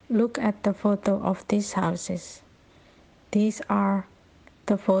Look at the photo of these houses. These are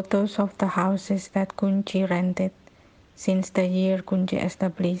the photos of the houses that Kunci rented since the year Kunci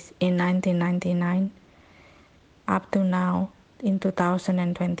established in 1999 up to now in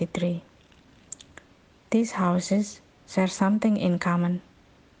 2023. These houses share something in common,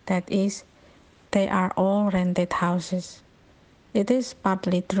 that is, they are all rented houses. It is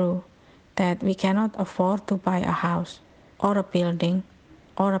partly true that we cannot afford to buy a house or a building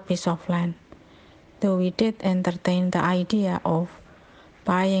or a piece of land, though we did entertain the idea of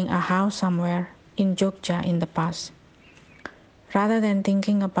buying a house somewhere in Jogja in the past. Rather than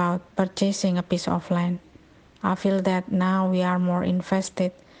thinking about purchasing a piece of land, I feel that now we are more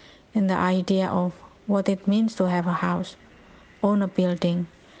invested in the idea of what it means to have a house, own a building,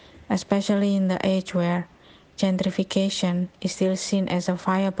 especially in the age where gentrification is still seen as a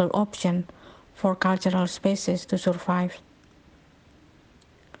viable option for cultural spaces to survive.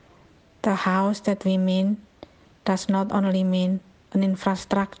 The house that we mean does not only mean an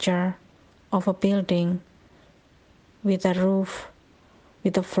infrastructure of a building with a roof,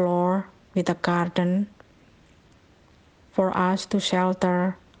 with a floor, with a garden for us to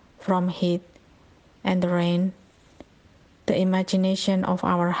shelter from heat and rain. The imagination of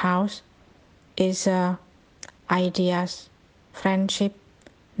our house is ideas, friendship,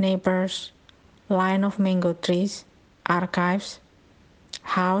 neighbors, line of mango trees, archives.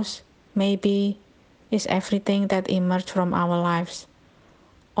 House maybe is everything that emerged from our lives,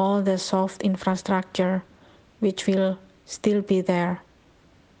 all the soft infrastructure which will still be there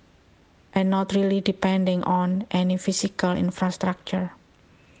and not really depending on any physical infrastructure.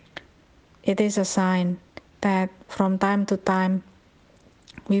 It is a sign that from time to time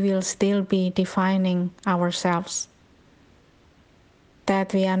we will still be defining ourselves,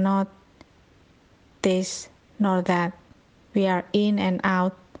 that we are not this nor that. We are in and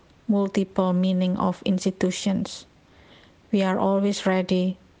out multiple meaning of institutions. We are always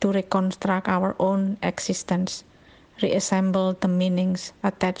ready to reconstruct our own existence, reassemble the meanings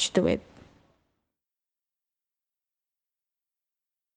attached to it.